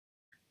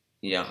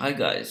Yeah, hi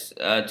guys.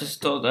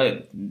 Just thought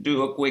I'd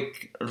do a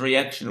quick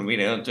reaction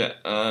video to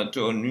a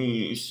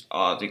news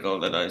article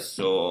that I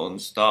saw on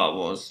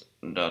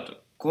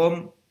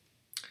StarWars.com,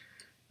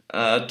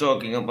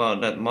 talking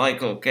about that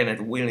Michael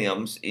Kenneth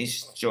Williams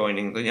is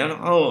joining the young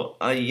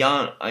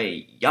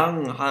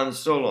Han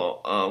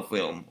Solo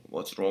film.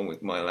 What's wrong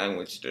with my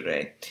language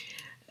today?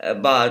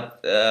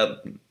 But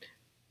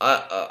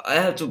I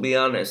have to be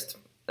honest.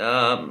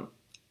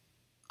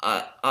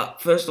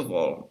 First of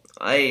all,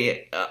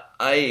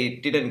 I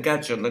didn't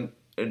catch on the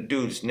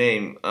dude's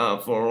name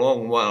for a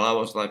long while. I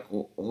was like,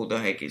 who the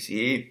heck is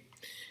he?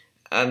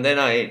 And then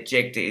I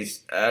checked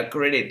his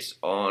credits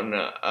on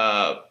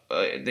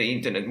the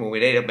Internet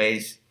Movie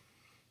Database,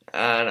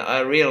 and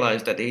I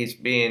realized that he's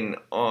been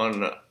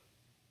on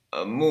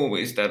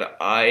movies that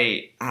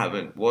I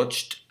haven't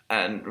watched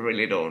and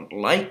really don't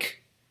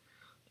like.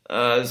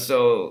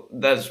 So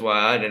that's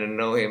why I didn't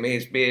know him.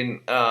 He's been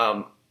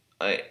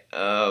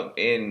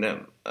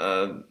in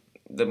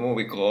the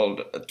movie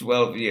called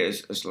 12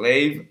 Years a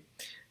Slave,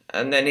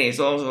 and then he's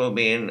also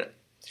been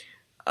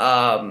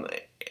um,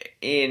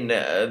 in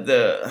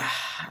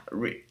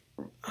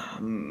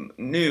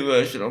new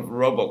version of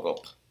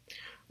Robocop,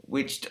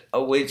 which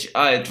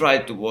I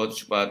tried to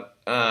watch but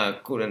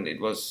couldn't.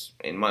 It was,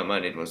 in my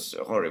mind, it was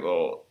a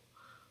horrible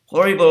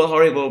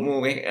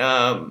movie.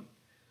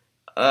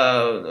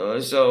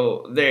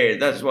 So there,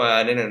 that's why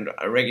I didn't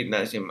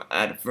recognize him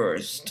at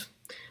first.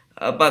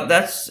 But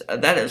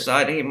that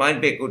aside, he might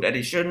be a good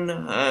addition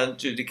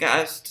to the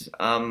cast.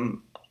 I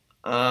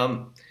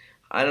don't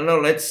know.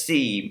 Let's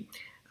see.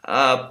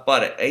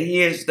 But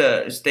here's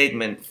the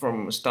statement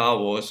from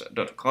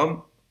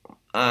StarWars.com.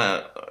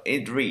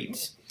 It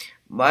reads: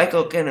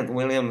 Michael Kenneth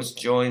Williams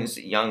joins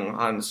young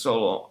Han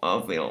Solo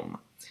film.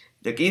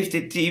 The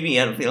gifted TV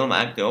and film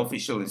actor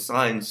officially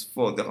signs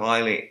for the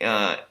highly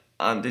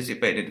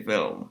anticipated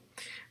film.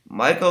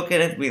 Michael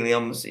Kenneth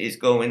Williams is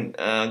going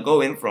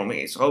from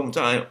his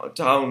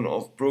hometown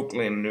of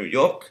Brooklyn, New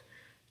York,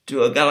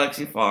 to a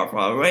galaxy far,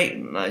 far away.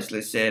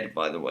 Nicely said,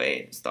 by the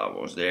way, Star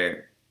Wars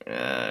there.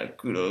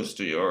 Kudos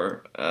to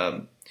your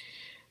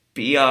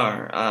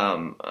PR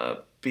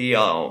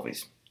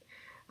office.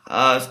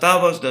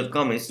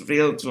 StarWars.com is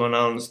thrilled to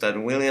announce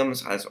that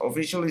Williams has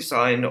officially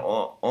signed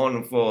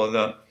on for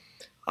the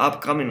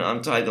upcoming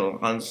untitled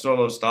Han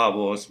Solo Star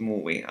Wars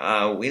movie.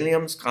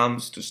 Williams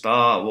comes to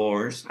Star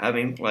Wars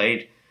having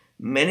played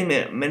many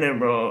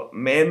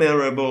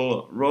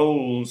memorable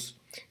roles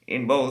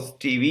in both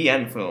TV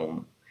and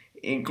film,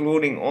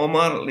 including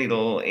Omar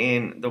Little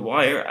in The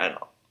Wire and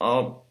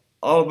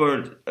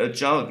Albert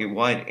Chalky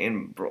White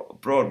in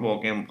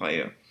Broadwalk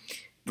Empire,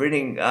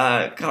 bringing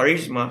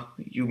charisma,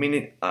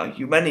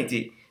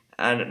 humanity,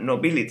 and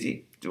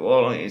nobility to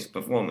all his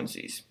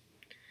performances.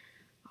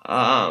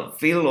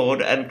 Phil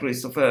Lord and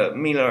Christopher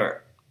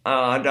Miller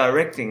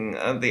directing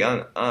the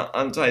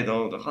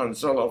untitled Han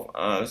Solo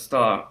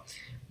Star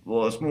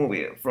Wars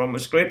movie from a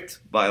script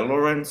by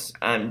Lawrence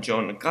and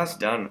John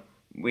Kasdan,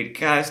 with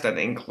cast that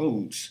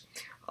includes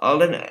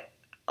Alden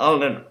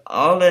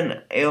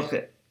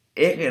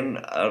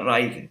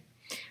Ehrenreich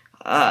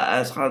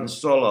as Han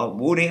Solo,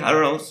 Woody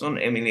Harrelson,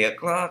 Emilia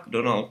Clarke,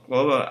 Donald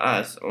Glover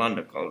as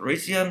Lando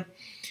Calrissian,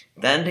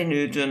 Tandy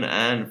Newton,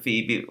 and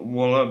Phoebe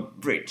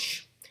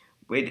Waller-Bridge,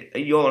 with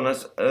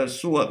Jonas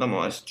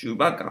Suotamo as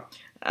Chewbacca.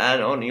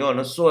 And on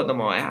Jonas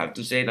Suotamo, I have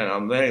to say that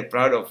I'm very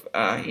proud of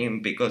him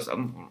because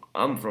I'm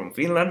from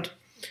Finland.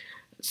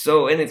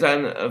 So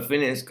anytime a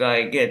Finnish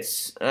guy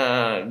gets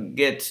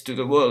to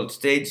the world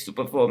stage to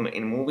perform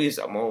in movies,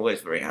 I'm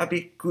always very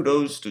happy.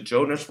 Kudos to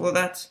Jonas for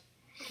that.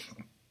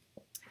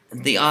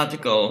 The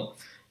article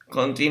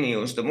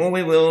continues. The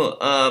movie will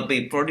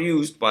be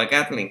produced by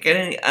Kathleen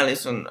Kennedy,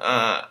 Alison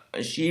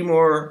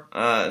Seymour,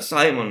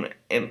 Simon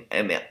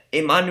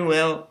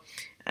Emmanuel,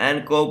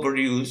 and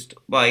co-produced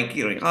by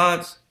Kiri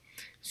Hart,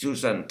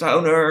 Susan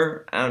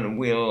Towner, and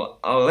Will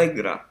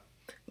Allegra.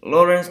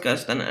 Lawrence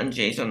Kasdan and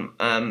Jason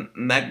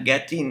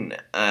McGattin,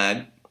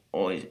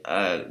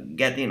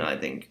 Gattin, I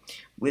think,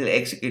 will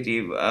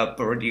executive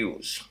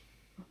produce.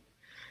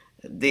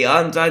 The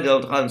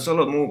untitled Han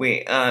Solo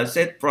movie,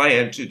 set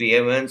prior to the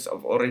events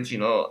of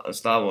original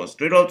Star Wars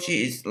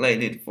trilogy, is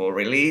slated for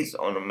release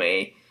on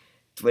May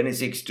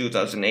 26,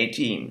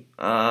 2018.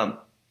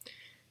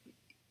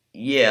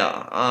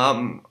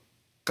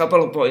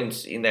 Couple of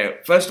points in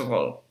there. First of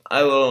all,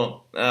 I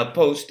will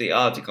post the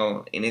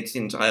article in its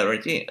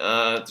entirety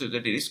to the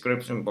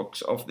description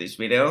box of this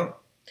video,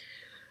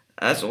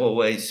 as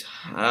always.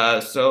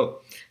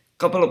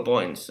 Couple of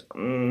points.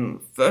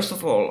 First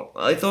of all,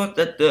 I thought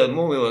that the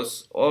movie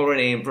was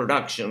already in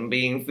production,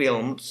 being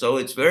filmed, so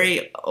it's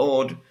very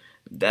odd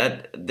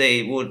that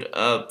they would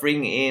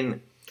bring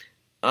in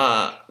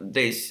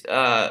this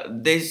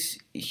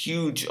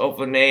huge of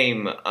a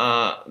name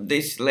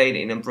this late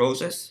in the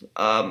process.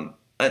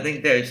 I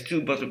think there's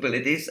two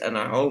possibilities, and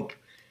I hope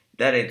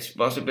that it's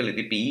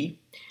possibility B.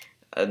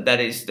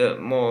 That is the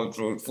more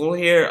truthful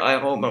here. I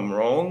hope I'm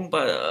wrong,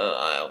 but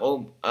I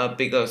hope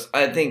because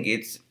I think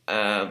it's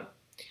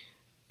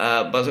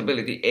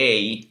possibility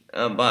A,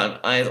 but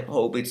I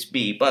hope it's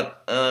B.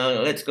 But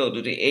let's go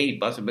to the A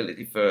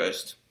possibility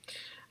first.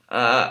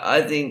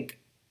 I think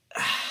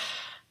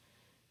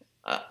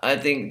I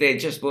think they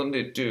just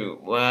wanted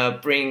to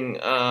bring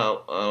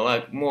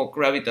like more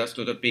gravitas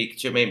to the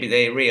picture. Maybe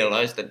they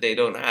realized that they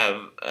don't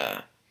have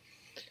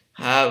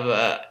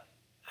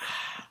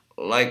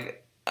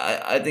like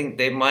I think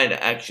they might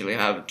actually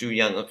have too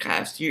young a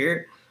cast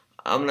here.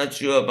 I'm not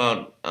sure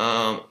about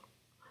uh,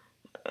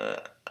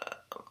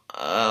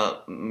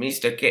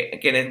 Mr.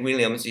 Kenneth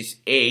Williams'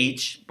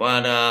 age,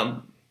 but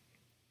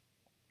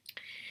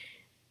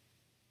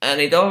and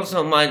it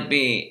also might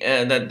be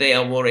that they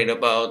are worried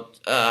about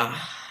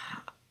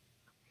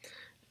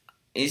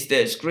is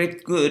the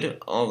script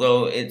good,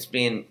 although it's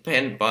been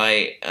penned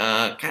by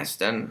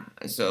Castan,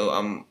 so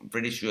I'm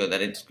pretty sure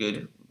that it's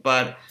good.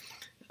 But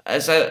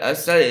as I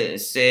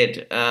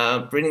said,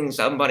 bringing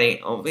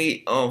somebody of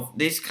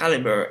this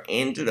caliber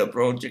into the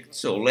project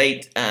so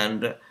late,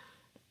 and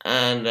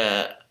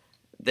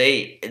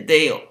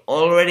they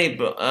already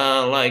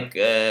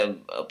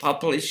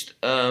published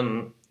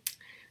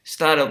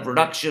start of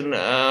production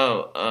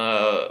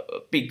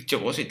picture,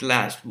 was it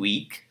last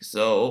week?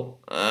 So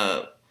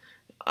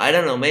I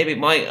don't know. Maybe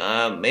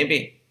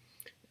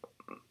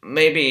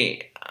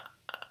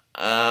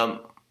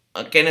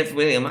Kenneth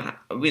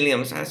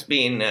Williams has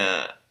been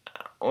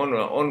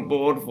on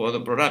board for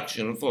the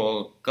production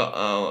for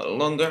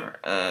longer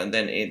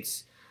than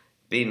it's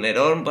been let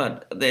on.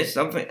 But there's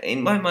something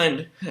in my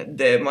mind.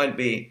 There might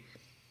be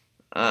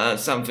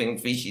something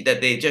fishy,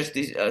 that they just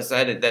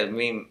decided that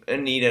we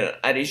need an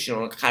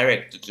additional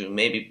character to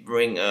maybe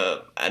bring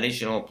a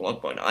additional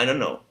plot point. I don't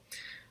know.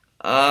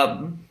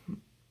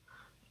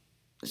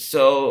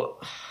 So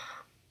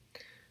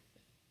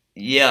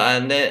yeah,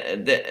 and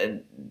then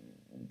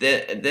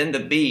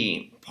the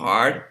B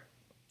part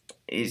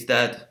is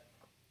that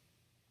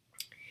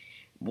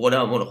what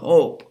I would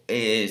hope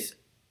is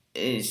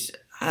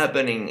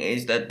happening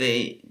is that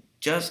they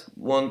just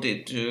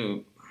wanted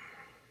to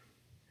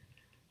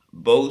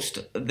boast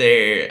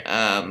their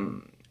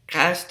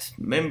cast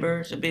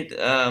members a bit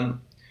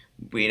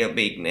with a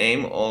big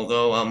name.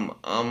 Although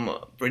I'm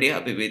pretty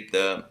happy with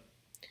the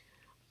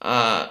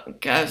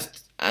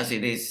cast as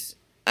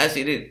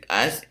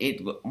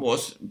it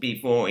was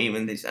before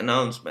even this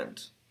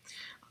announcement.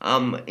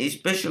 I'm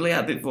especially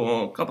happy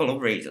for a couple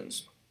of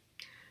reasons.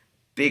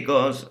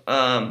 Because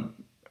Alden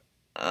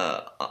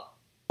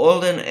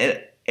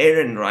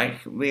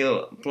Ehrenreich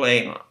will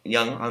play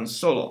young Han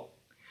Solo.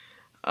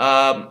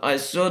 I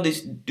saw this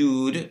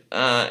dude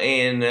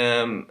in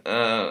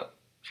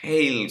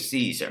Hail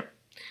Caesar,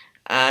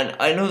 and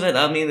I know that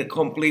I'm in the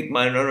complete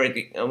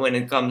minority when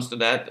it comes to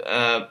that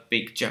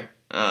picture,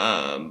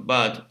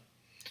 but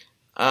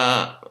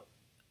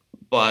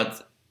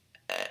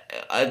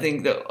I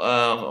think the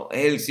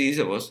Hail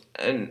Caesar was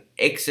an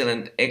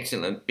excellent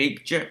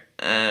picture,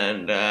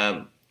 and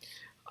I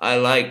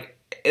like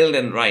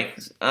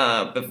Ehrenreich's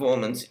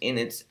performance in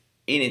it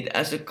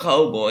as a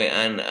cowboy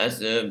and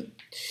as a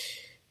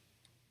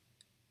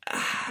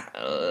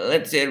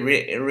let's say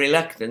a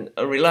reluctant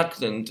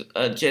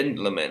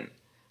gentleman.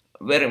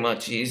 Very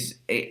much his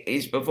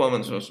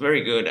performance was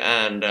very good,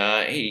 and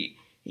he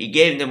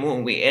gave the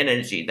movie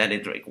energy that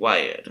it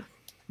required.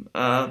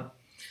 And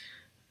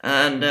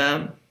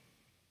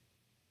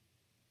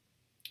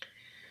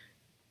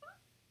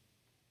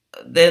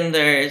then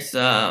there's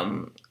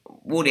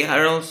Woody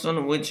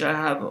Harrelson, which I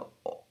have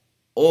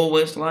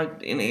always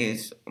liked in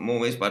his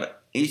movies,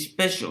 but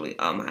especially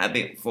I'm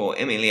happy for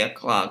Emilia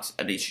Clarke's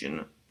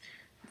addition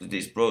to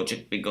this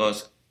project,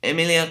 because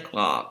Emilia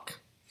Clarke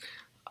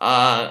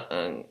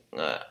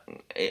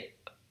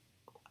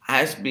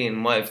has been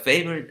my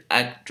favorite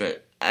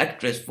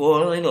actress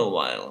for a little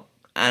while,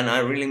 and I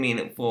really mean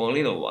it, for a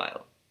little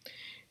while,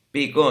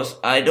 because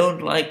I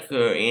don't like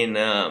her in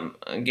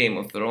Game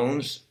of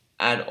Thrones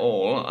at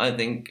all. I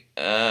think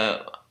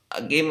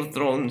Game of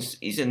Thrones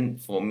isn't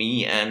for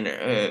me, and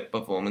her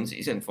performance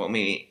isn't for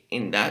me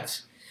in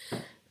that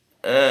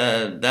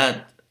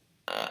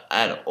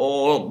at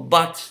all.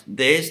 But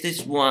there's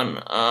this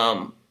one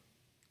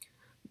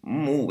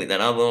movie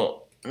that I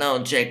will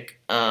now check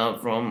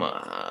from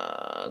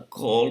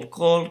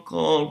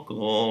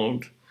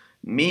called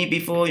Me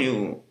Before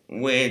You,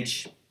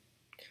 which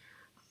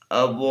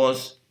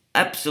was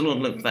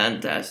absolutely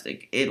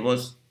fantastic. It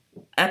was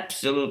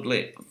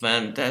absolutely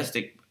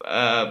fantastic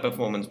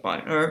performance by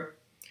her,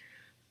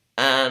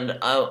 and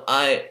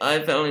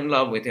I fell in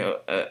love with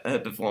her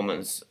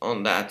performance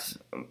on that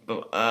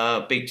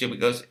picture,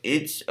 because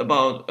it's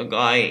about a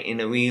guy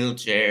in a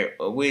wheelchair,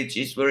 which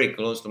is very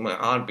close to my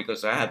heart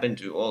because I happen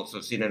to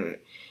also sit in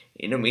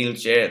a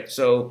wheelchair.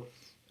 So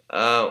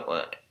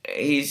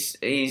he's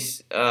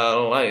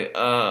like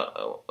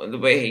the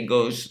way he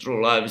goes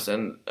through life,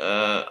 and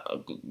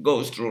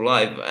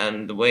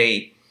the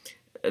way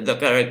the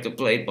character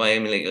played by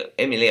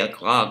Emilia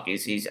Clarke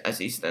is his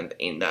assistant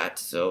in that.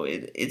 So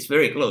it's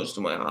very close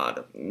to my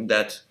heart,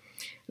 that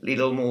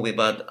little movie.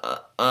 But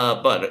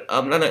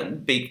I'm not a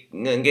big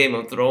Game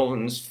of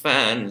Thrones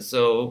fan,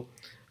 so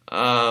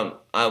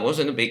I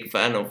wasn't a big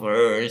fan of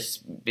hers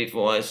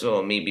before I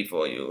saw Me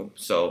Before You.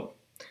 So,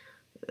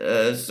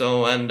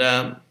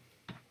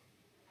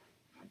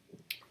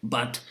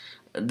 but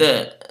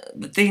the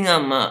thing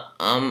I'm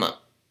a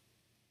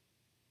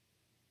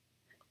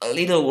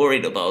little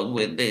worried about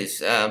with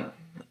this uh,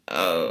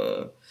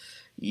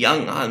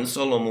 young Han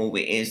Solo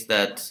movie is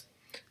that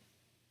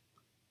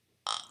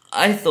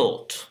I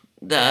thought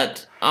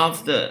that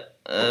after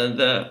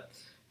the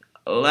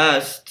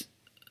last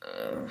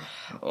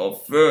or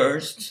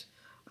first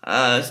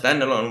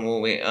standalone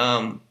movie,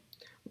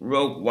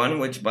 Rogue One,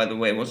 which by the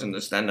way wasn't a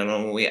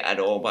standalone movie at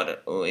all,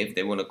 but if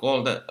they want to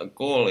call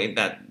it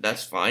that,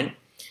 that's fine.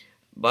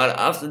 But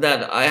after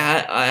that,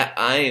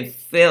 I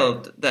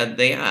felt that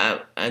they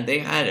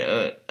had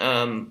a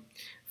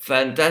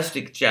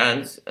fantastic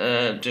chance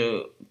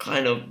to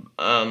kind of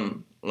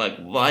like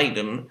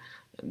widen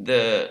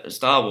the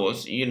Star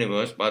Wars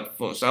universe, but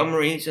for some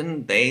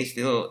reason they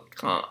still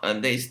can't,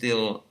 and they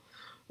still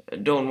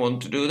don't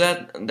want to do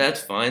that. And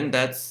that's fine.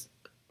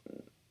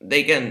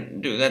 They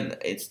can do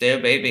that. It's their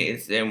baby.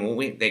 It's their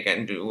movie. They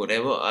can do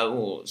whatever. I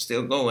will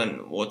still go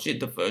and watch it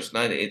the first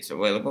night it's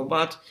available.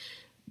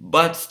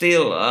 But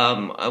still,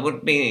 I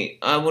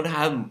would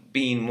have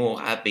been more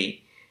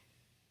happy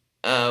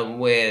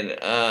with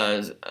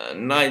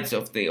Knights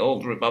of the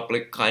Old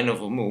Republic kind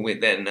of a movie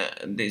than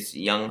this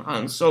young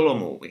Han Solo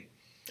movie,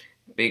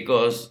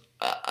 because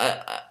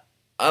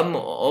I'm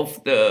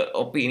of the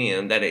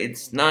opinion that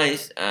it's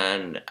nice,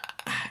 and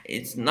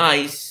it's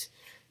nice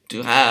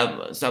to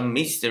have some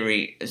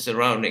mystery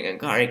surrounding a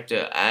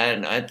character,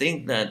 and I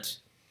think that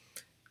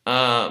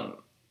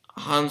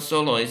Han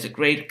Solo is a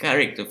great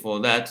character for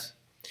that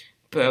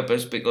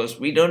purpose, because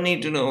we don't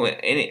need to know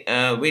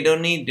we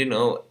don't need to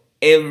know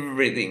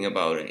everything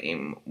about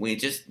him. We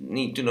just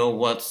need to know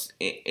what's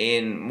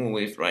in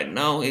movies right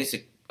now. He's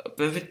a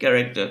perfect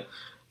character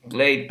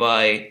played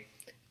by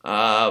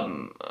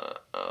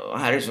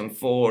Harrison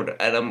Ford,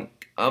 and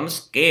I'm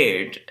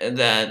scared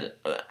that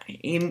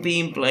him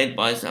being played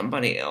by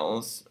somebody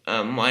else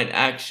might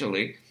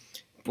actually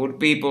put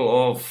people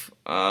off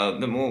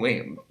the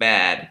movie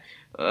bad,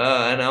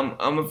 and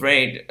I'm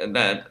afraid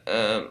that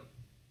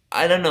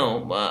I don't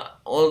know.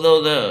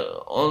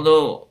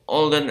 Although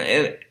Alden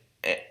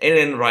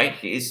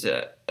Ehrenreich is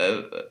a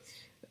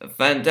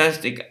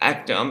fantastic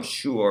actor, I'm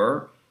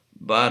sure,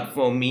 but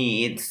for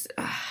me it's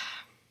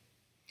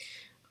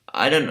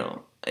I don't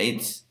know.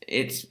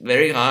 It's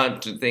very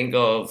hard to think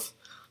of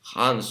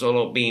Han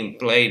Solo being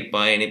played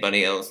by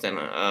anybody else than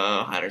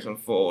Harrison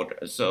Ford.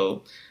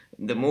 So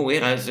the movie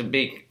has a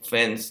big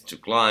fence to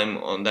climb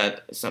on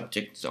that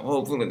subject. So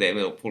hopefully they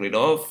will pull it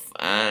off,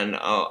 and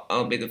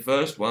I'll be the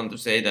first one to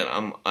say that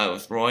I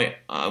was right.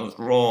 I was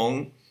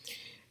wrong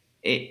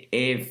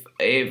if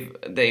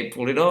they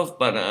pull it off.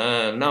 But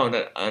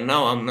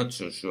now I'm not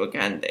so sure.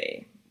 Can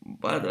they?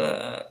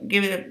 But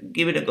give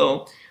it a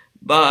go.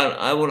 But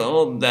I would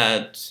hope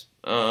that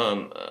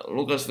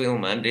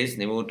Lucasfilm and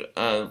Disney would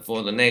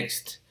for the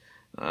next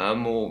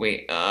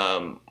movie,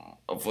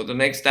 for the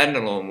next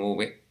standalone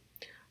movie,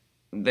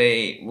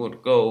 they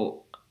would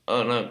go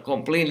on a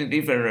completely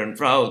different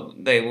route.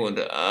 They would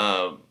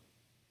have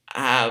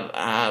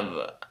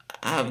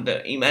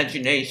the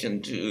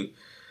imagination to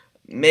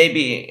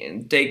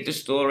maybe take the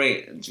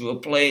story to a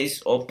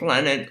place or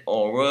planet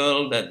or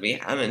world that we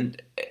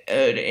haven't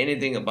heard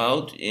anything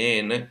about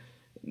in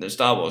the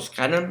Star Wars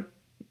canon.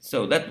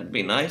 So that would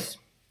be nice.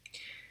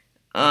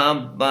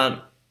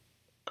 But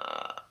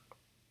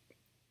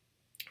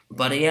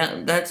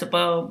yeah, that's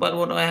about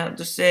what I have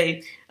to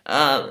say.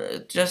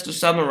 Just to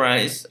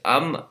summarize,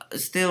 I'm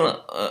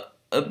still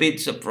a bit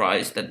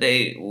surprised that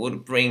they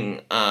would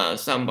bring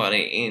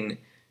somebody in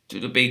to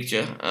the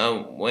picture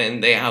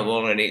when they have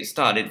already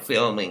started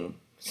filming.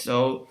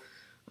 So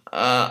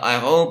I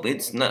hope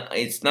it's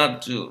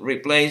not to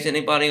replace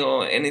anybody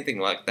or anything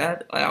like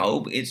that. I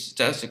hope it's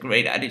just a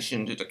great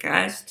addition to the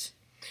cast.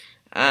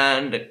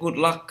 And good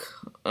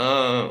luck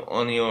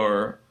on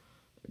your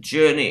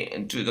journey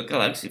into the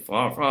galaxy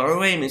far, far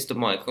away, Mr.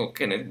 Michael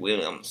Kenneth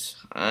Williams.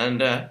 And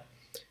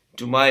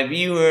to my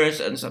viewers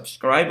and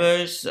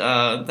subscribers,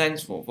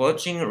 thanks for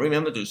watching.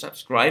 Remember to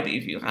subscribe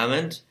if you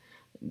haven't.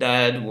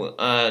 That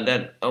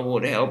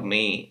would help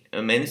me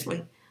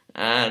immensely.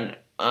 And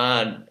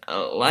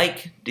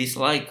like,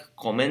 dislike,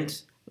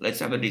 comment. Let's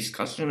have a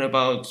discussion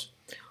about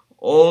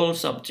all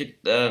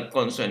subject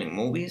concerning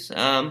movies.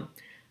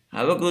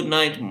 Have a good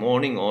night,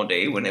 morning or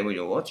day, whenever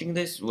you're watching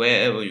this,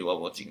 wherever you are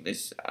watching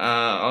this.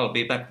 I'll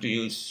be back to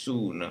you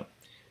soon.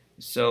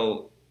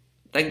 So,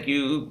 thank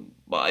you.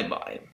 Bye-bye.